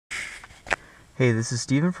Hey, this is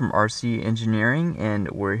Steven from RC Engineering, and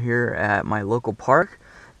we're here at my local park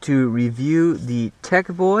to review the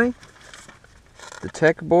TechBoy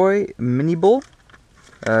MiniBull,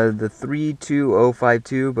 the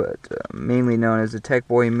 32052, but mainly known as the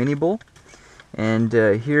TechBoy MiniBull. And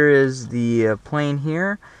here is the plane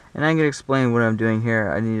here, and I'm going to explain what I'm doing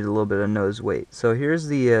here. I need a little bit of nose weight. So here's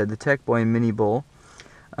the TechBoy MiniBull,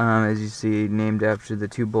 as you see, named after the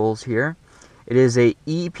two bulls here. It is a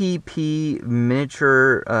EPP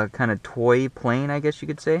miniature kind of toy plane, I guess you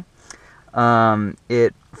could say.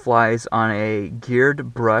 It flies on a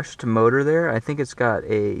geared brushed motor there. I think it's got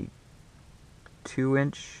a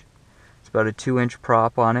 2-inch, it's about a 2-inch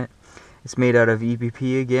prop on it. It's made out of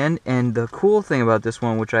EPP again, and the cool thing about this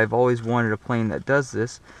one, which I've always wanted a plane that does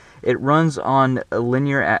this, it runs on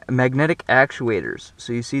linear magnetic actuators.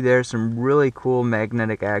 So you see there's some really cool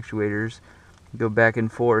magnetic actuators go back and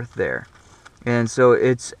forth there. And so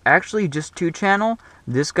it's actually just 2-channel.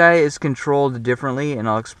 This guy is controlled differently, and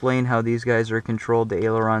I'll explain how these guys are controlled, the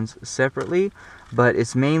ailerons, separately. But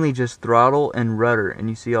it's mainly just throttle and rudder. And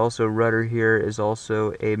you see also rudder here is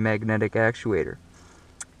also a magnetic actuator.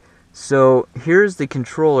 So here's the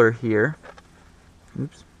controller here.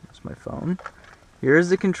 Oops, that's my phone. Here's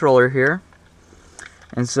the controller here.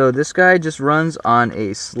 And so this guy just runs on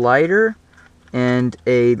a slider and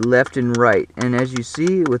a left and right, and as you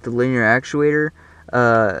see with the linear actuators,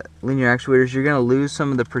 you're going to lose some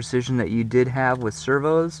of the precision that you did have with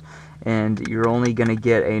servos, and you're only going to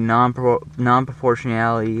get a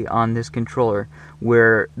non-proportionality on this controller,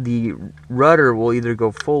 where the rudder will either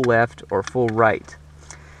go full left or full right.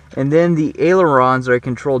 And then the ailerons are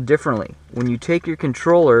controlled differently. When you take your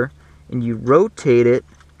controller and you rotate it,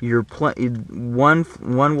 one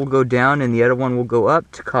will go down and the other one will go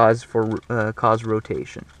up to cause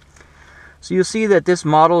rotation. So you'll see that this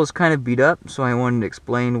model is kind of beat up, so I wanted to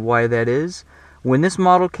explain why that is. When this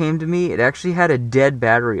model came to me, it actually had a dead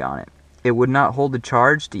battery on it. It would not hold the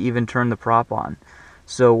charge to even turn the prop on.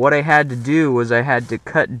 So what I had to do was I had to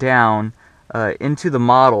cut down into the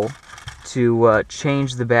model to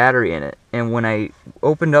change the battery in it. And when I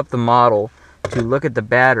opened up the model to look at the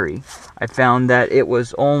battery, I found that it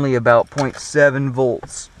was only about 0.7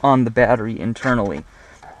 volts on the battery internally.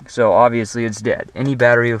 So obviously it's dead. Any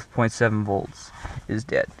battery with 0.7 volts is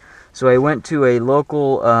dead. So I went to a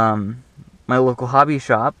local, my local hobby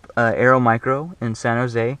shop, Aero Micro in San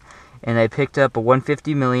Jose, and I picked up a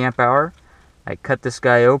 150 milliamp hour. I cut this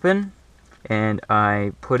guy open, and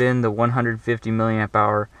I put in the 150 milliamp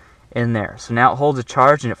hour in there. So now it holds a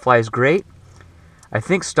charge and it flies great. I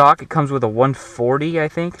think stock it comes with a 140, I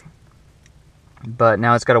think, but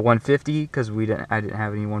now it's got a 150 because I didn't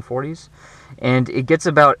have any 140s, and it gets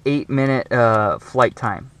about 8-minute flight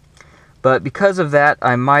time. But because of that,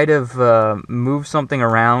 I might have moved something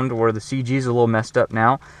around, or the CG is a little messed up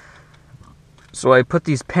now. So I put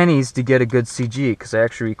these pennies to get a good CG, because I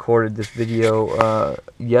actually recorded this video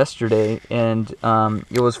yesterday, and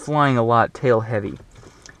it was flying a lot tail heavy.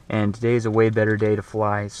 And today's a way better day to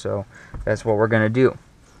fly, so that's what we're going to do.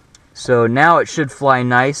 So now it should fly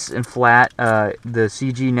nice and flat. The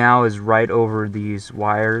CG now is right over these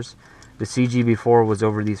wires. The CG before was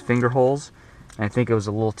over these finger holes, and I think it was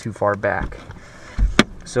a little too far back.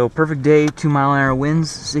 So perfect day, 2-mile-an-hour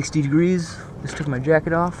winds, 60 degrees. Just took my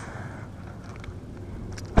jacket off.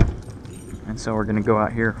 And so we're going to go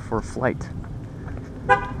out here for a flight.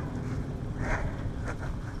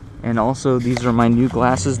 And also, these are my new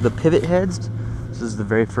glasses, the pivot heads. This is the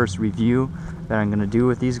very first review that I'm going to do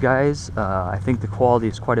with these guys. I think the quality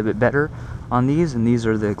is quite a bit better on these, and these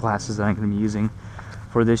are the glasses that I'm going to be using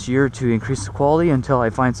for this year to increase the quality until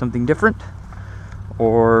I find something different,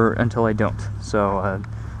 or until I don't. So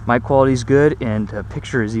my quality is good, and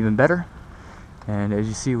picture is even better. And as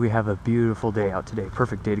you see, we have a beautiful day out today.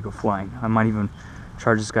 Perfect day to go flying. I might even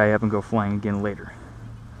charge this guy up and go flying again later.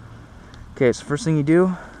 Okay, so first thing you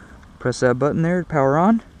do, press that button there to power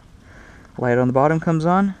on. Light on the bottom comes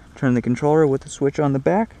on. Turn the controller with the switch on the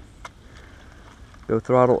back. Go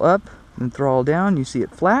throttle up and throttle down. You see it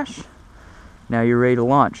flash. Now you're ready to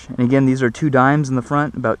launch. And again, these are 2 dimes in the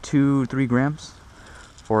front, about 2-3 grams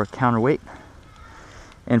for a counterweight.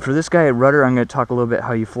 And for this guy at rudder, I'm going to talk a little bit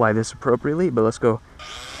how you fly this appropriately, but let's go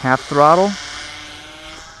half throttle.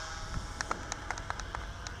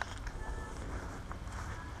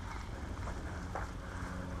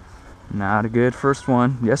 Not a good first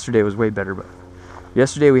one. Yesterday was way better, but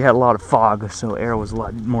yesterday we had a lot of fog, so air was a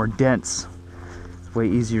lot more dense. It's way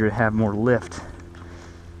easier to have more lift.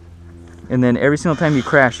 And then every single time you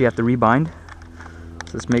crash, you have to rebind.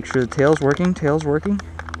 So let's make sure the tail's working. Tail's working.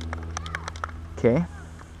 Okay.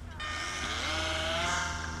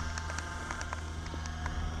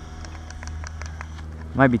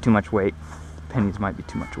 Might be too much weight. Pennies might be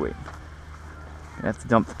too much weight. I have to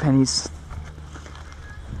dump the pennies.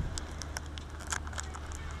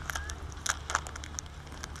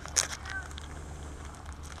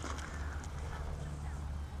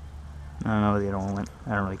 I don't know where the other one went.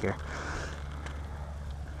 I don't really care.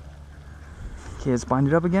 Okay, let's bind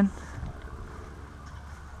it up again.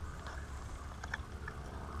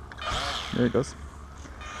 There it goes.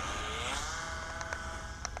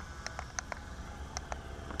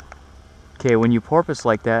 Okay, when you porpoise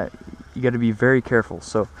like that, you got to be very careful.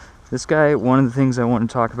 So this guy, one of the things I want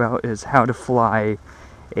to talk about is how to fly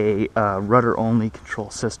a rudder-only control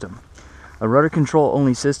system. A rudder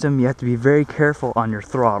control-only system, you have to be very careful on your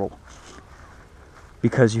throttle,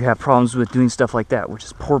 because you have problems with doing stuff like that, which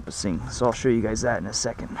is porpoising. So I'll show you guys that in a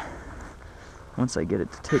second, once I get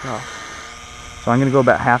it to take off. So I'm going to go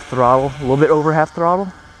about half throttle, a little bit over half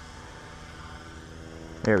throttle.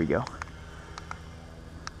 There we go.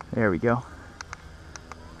 There we go.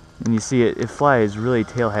 And you see it flies really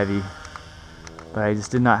tail heavy, but I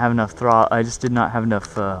just did not have enough throttle. I just did not have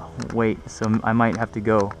enough weight, so I might have to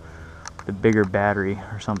go with a bigger battery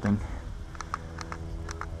or something.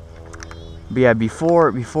 But yeah,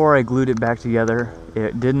 before I glued it back together,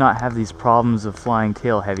 it did not have these problems of flying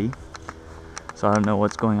tail heavy. So I don't know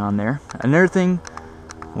what's going on there. Another thing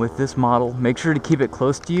with this model, make sure to keep it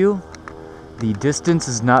close to you. The distance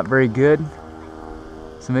is not very good,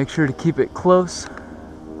 so make sure to keep it close.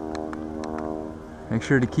 Make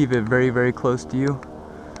sure to keep it very, very close to you,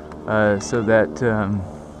 so that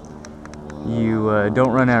you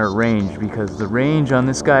don't run out of range, because the range on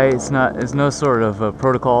this guy is no sort of a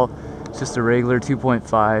protocol. It's just a regular 2.5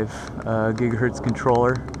 gigahertz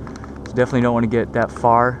controller. So definitely don't want to get that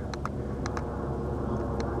far,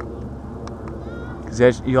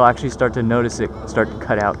 because you'll actually start to notice it start to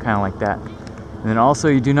cut out kind of like that. And then also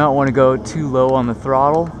you do not want to go too low on the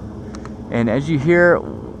throttle. And as you hear,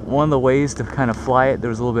 one of the ways to kind of fly it, there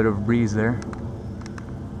was a little bit of a breeze there.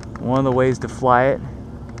 One of the ways to fly it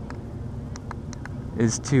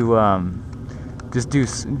is to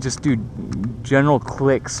just do general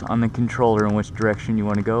clicks on the controller in which direction you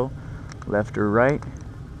want to go, left or right.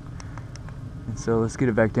 And so let's get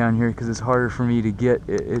it back down here, because it's harder for me to get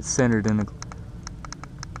it centered in the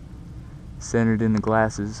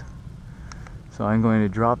glasses. So I'm going to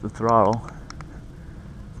drop the throttle,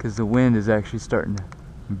 because the wind is actually starting to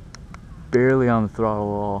barely on the throttle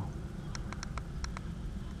at all.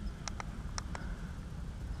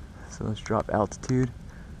 So let's drop altitude.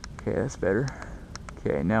 Okay, that's better.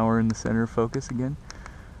 Okay, now we're in the center of focus again.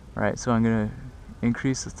 Alright, so I'm gonna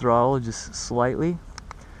increase the throttle just slightly.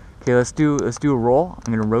 Okay, let's do a roll.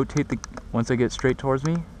 I'm gonna rotate once I get straight towards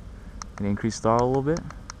me, and increase the throttle a little bit.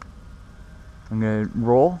 I'm gonna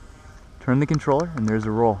roll, turn the controller, and there's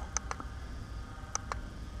a roll.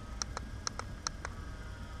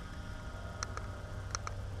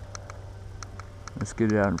 Let's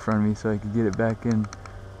get it out in front of me so I can get it back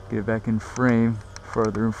in frame,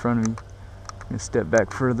 further in front of me. I'm gonna step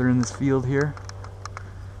back further in this field here.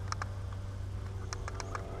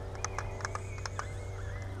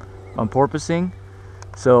 I'm porpoising.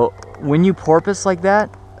 So when you porpoise like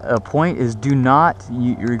that, a point is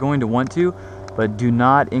you're going to want to, but do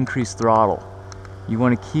not increase throttle. You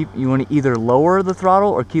want to either lower the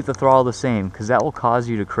throttle or keep the throttle the same, because that will cause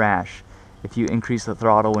you to crash if you increase the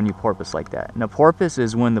throttle when you porpoise like that. Now, porpoise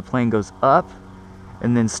is when the plane goes up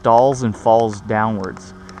and then stalls and falls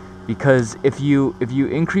downwards. Because if you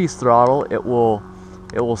increase throttle, it will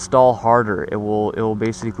stall harder. It will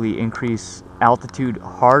basically increase altitude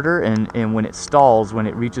harder, and when it stalls, when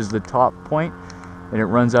it reaches the top point and it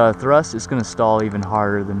runs out of thrust, it's going to stall even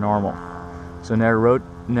harder than normal. So another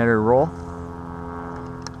roll.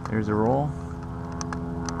 There's a roll.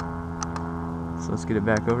 So let's get it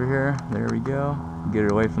back over here. There we go. Get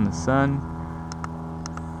it away from the sun.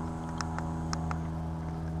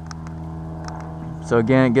 So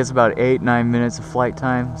again, it gets about 8-9 minutes of flight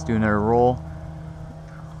time. Let's do another roll.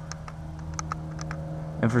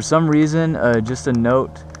 And for some reason, just a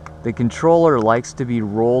note, the controller likes to be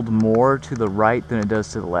rolled more to the right than it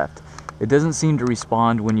does to the left. It doesn't seem to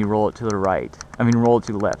respond when you roll it to the right. Roll it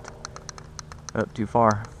to the left. Up too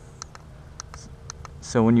far.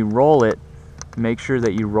 So when you roll it, make sure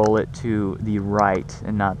that you roll it to the right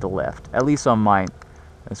and not the left. At least on mine,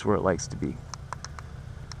 that's where it likes to be.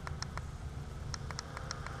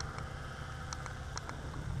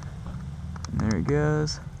 And there it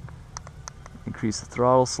goes. Increase the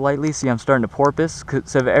throttle slightly. See, I'm starting to porpoise.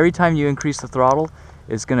 So every time you increase the throttle,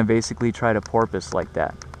 it's going to basically try to porpoise like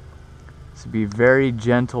that. So be very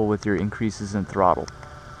gentle with your increases in throttle.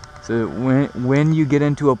 So when you get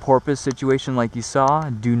into a porpoise situation like you saw,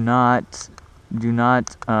 do not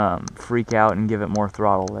freak out and give it more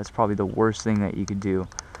throttle. That's probably the worst thing that you could do.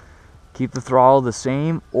 Keep the throttle the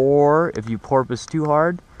same, or if you porpoise too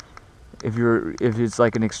hard, if it's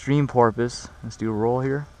like an extreme porpoise, let's do a roll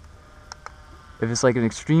here. If it's like an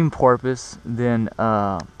extreme porpoise, then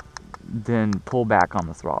pull back on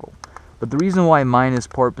the throttle. But the reason why mine is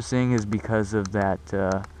porpoising is because of that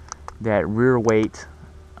rear weight.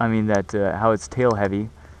 I mean how it's tail heavy.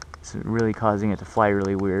 It's really causing it to fly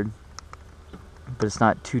really weird. But it's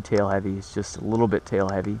not too tail heavy. It's just a little bit tail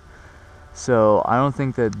heavy. So I don't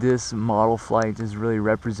think that this model flight is really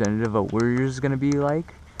representative of what yours is going to be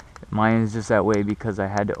like. Mine is just that way because I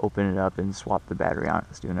had to open it up and swap the battery on it.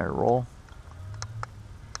 Let's do another roll.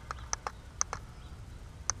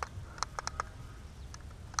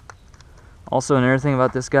 Also, another thing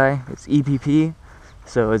about this guy, it's EPP,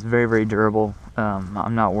 so it's very, very durable.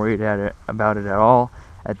 I'm not worried about it at all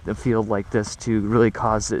at the field like this to really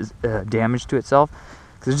cause damage to itself,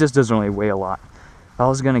 because it just doesn't really weigh a lot. If I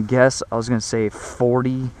was going to guess, I was going to say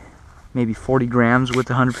 40, maybe 40 grams with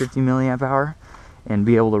 150 milliamp hour, and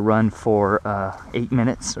be able to run for 8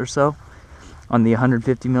 minutes or so on the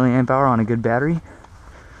 150 milliamp hour on a good battery.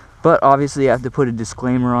 But obviously I have to put a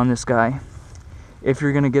disclaimer on this guy. If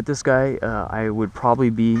you're going to get this guy, I would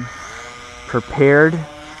probably be prepared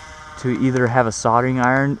to either have a soldering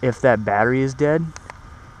iron if that battery is dead.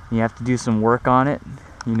 You have to do some work on it.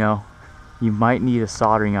 You know, you might need a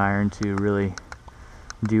soldering iron to really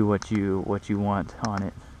do what you want on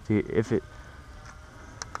it.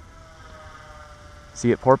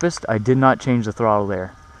 See it porpoised? I did not change the throttle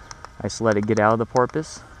there. I just let it get out of the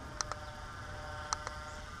porpoise.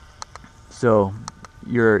 So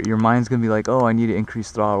your mind's gonna be like, oh, I need to increase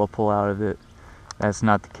throttle, pull out of it. That's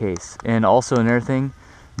not the case. And also another thing,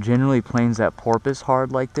 generally planes that porpoise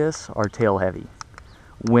hard like this are tail heavy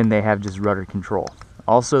when they have just rudder control.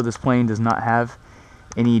 Also, this plane does not have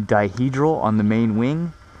any dihedral on the main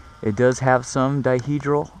wing. It does have some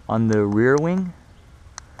dihedral on the rear wing,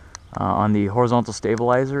 on the horizontal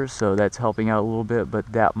stabilizer, so that's helping out a little bit,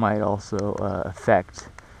 but that might also affect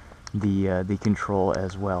the control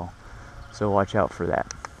as well. So watch out for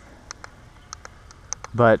that.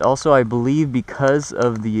 But also, I believe because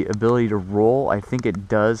of the ability to roll, I think it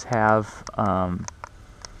does have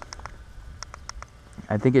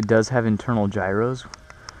internal gyros,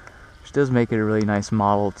 which does make it a really nice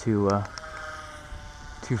model to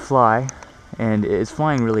fly. And it's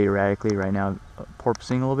flying really erratically right now,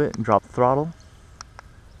 porpoising a little bit, and drop the throttle.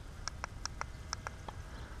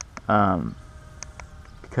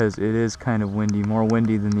 Because it is kind of windy, more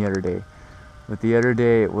windy than the other day. But the other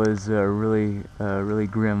day it was really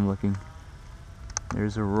grim looking.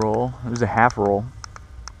 There's a roll. There's a half roll.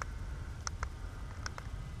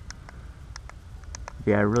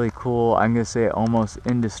 Yeah, really cool. I'm gonna say almost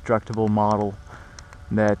indestructible model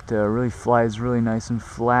that really flies really nice and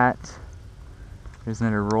flat. There's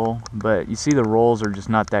another roll, but you see the rolls are just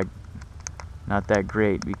not that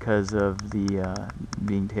great because of the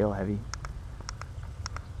being tail heavy.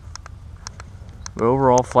 But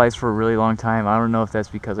overall, flies for a really long time. I don't know if that's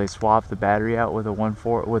because I swapped the battery out with a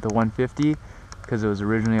 150 because it was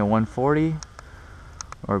originally a 140,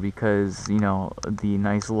 or because, you know, the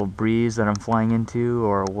nice little breeze that I'm flying into,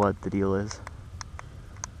 or what the deal is.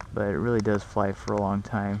 But it really does fly for a long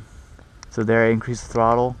time. So there, I increased the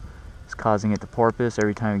throttle. It's causing it to porpoise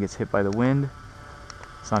every time it gets hit by the wind.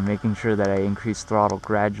 So I'm making sure that I increase throttle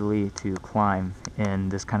gradually to climb in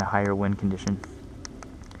this kind of higher wind condition.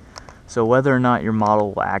 So whether or not your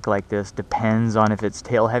model will act like this depends on if it's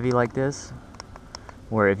tail heavy like this,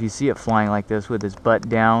 where if you see it flying like this with its butt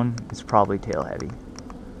down, it's probably tail heavy.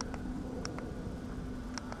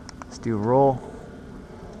 Let's do a roll.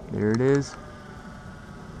 There it is.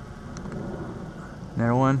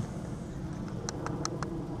 Another one.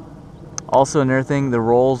 Also, another thing, the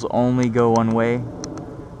rolls only go one way,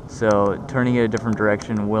 so turning it a different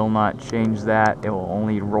direction will not change that. It will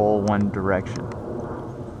only roll one direction.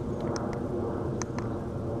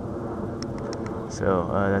 So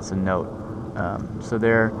that's a note. So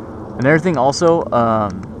there. Another thing also,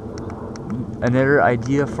 another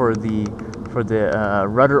idea for the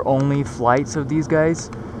rudder only flights of these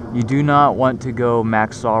guys, you do not want to go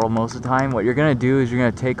max throttle most of the time. What you're gonna do is you're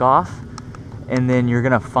gonna take off, and then you're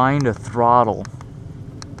gonna find a throttle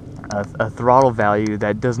value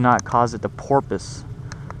that does not cause it to porpoise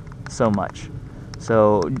so much.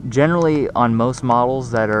 So generally on most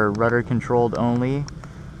models that are rudder controlled only,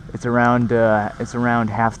 it's around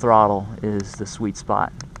half throttle is the sweet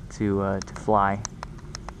spot to fly.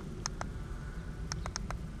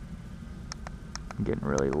 I'm getting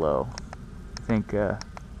really low. I think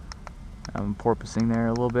I'm porpoising there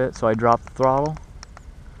a little bit, so I dropped the throttle.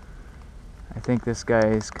 I think this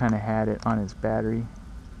guy's kind of had it on his battery.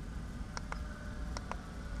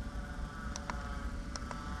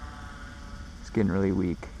 It's getting really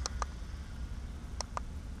weak.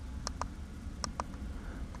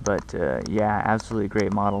 But yeah, absolutely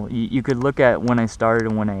great model. You could look at when I started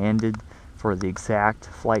and when I ended for the exact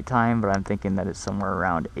flight time, but I'm thinking that it's somewhere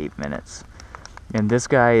around 8 minutes. And this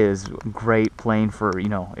guy is great plane for, you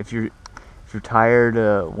know, if you're tired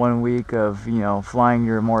 1 week of, you know, flying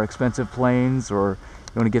your more expensive planes, or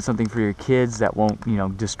you want to get something for your kids that won't, you know,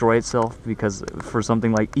 destroy itself, because for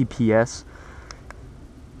something like EPS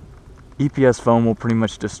foam will pretty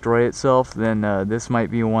much destroy itself, then this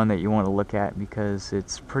might be one that you want to look at, because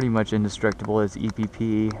it's pretty much indestructible. It's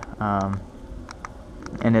EPP,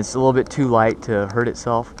 and it's a little bit too light to hurt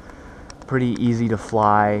itself. Pretty easy to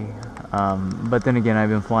fly, but then again, I've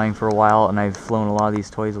been flying for a while and I've flown a lot of these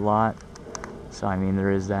toys a lot, so I mean,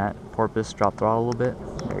 there is that. Porpoise, drop throttle a little bit,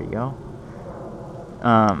 there you go.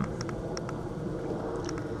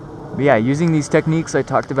 But yeah, using these techniques I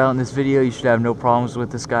talked about in this video, you should have no problems with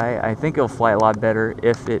this guy. I think it'll fly a lot better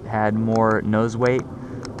if it had more nose weight.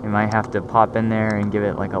 You might have to pop in there and give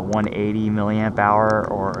it like a 180 milliamp hour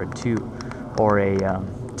or a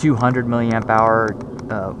 200 milliamp hour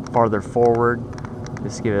farther forward.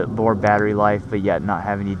 Just give it more battery life, but yet not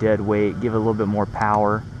have any dead weight. Give it a little bit more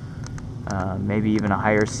power. Maybe even a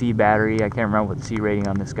higher C battery. I can't remember what the C rating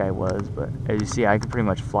on this guy was, but as you see, I can pretty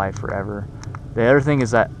much fly forever. The other thing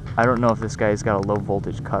is that I don't know if this guy's got a low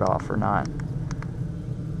voltage cutoff or not.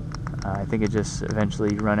 I think it just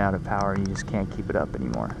eventually run out of power and you just can't keep it up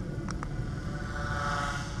anymore.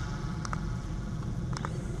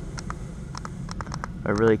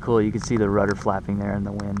 But really cool, you can see the rudder flapping there in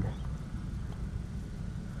the wind.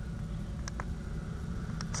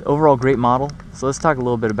 It's overall great model. So let's talk a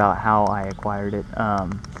little bit about how I acquired it.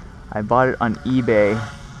 I bought it on eBay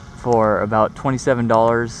for about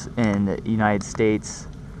 $27 in the United States,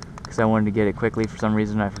 because I wanted to get it quickly for some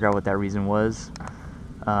reason. I forgot what that reason was.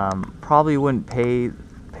 Probably wouldn't pay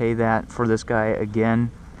that for this guy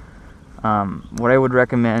again. What I would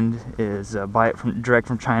recommend is buy it direct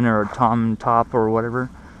from China or Tom Top or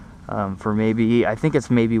whatever, for maybe, I think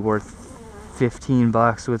it's maybe worth 15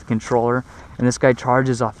 bucks with controller. And this guy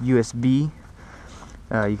charges off USB.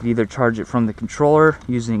 You can either charge it from the controller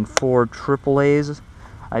using 4 AAAs,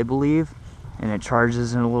 I believe, and it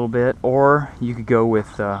charges in a little bit, or you could go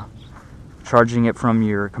with charging it from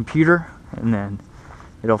your computer, and then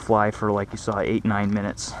it'll fly for, like you saw, 8-9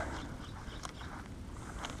 minutes.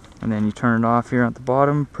 And then you turn it off here at the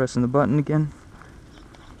bottom, pressing the button again.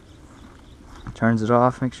 Turns it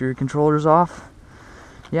off, make sure your controller's off.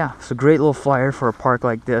 Yeah, it's a great little flyer for a park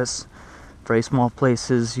like this. Very small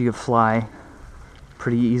places, you can fly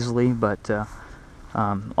pretty easily, but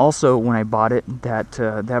also, when I bought it,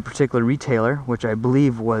 that particular retailer, which I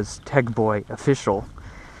believe was TechBoy official,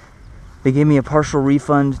 they gave me a partial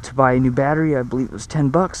refund to buy a new battery. I believe it was 10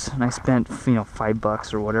 bucks, and I spent, you know, 5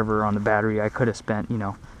 bucks or whatever on the battery. I could have spent, you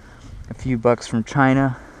know, a few bucks from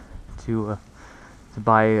China to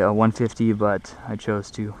buy a 150, but I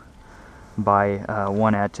chose to buy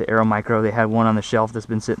one at Aeromicro. They had one on the shelf that's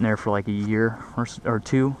been sitting there for like a year or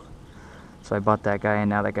two, so I bought that guy, and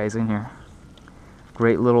now that guy's in here.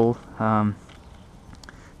 Great little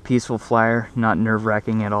peaceful flyer, not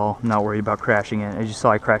nerve-wracking at all, not worried about crashing it. As you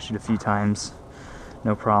saw, I crashed it a few times,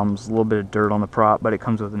 no problems. A little bit of dirt on the prop, but it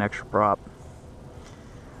comes with an extra prop.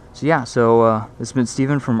 So yeah, this has been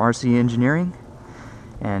Steven from RC Engineering,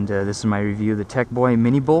 and this is my review of the TechBoy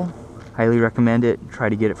MiniBull. Highly recommend it. Try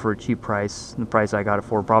to get it for a cheap price. The price I got it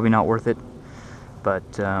for, probably not worth it, but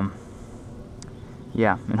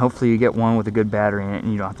yeah, and hopefully you get one with a good battery in it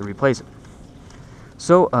and you don't have to replace it.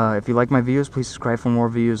 So if you like my videos, please subscribe for more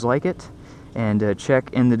videos like it, and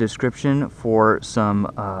check in the description for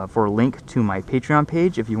a link to my Patreon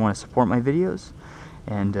page if you want to support my videos,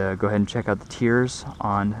 and go ahead and check out the tiers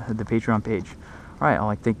on the Patreon page. Alright, I'd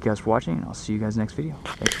like to thank you guys for watching, and I'll see you guys next video.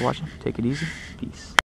 Thanks for watching. Take it easy. Peace.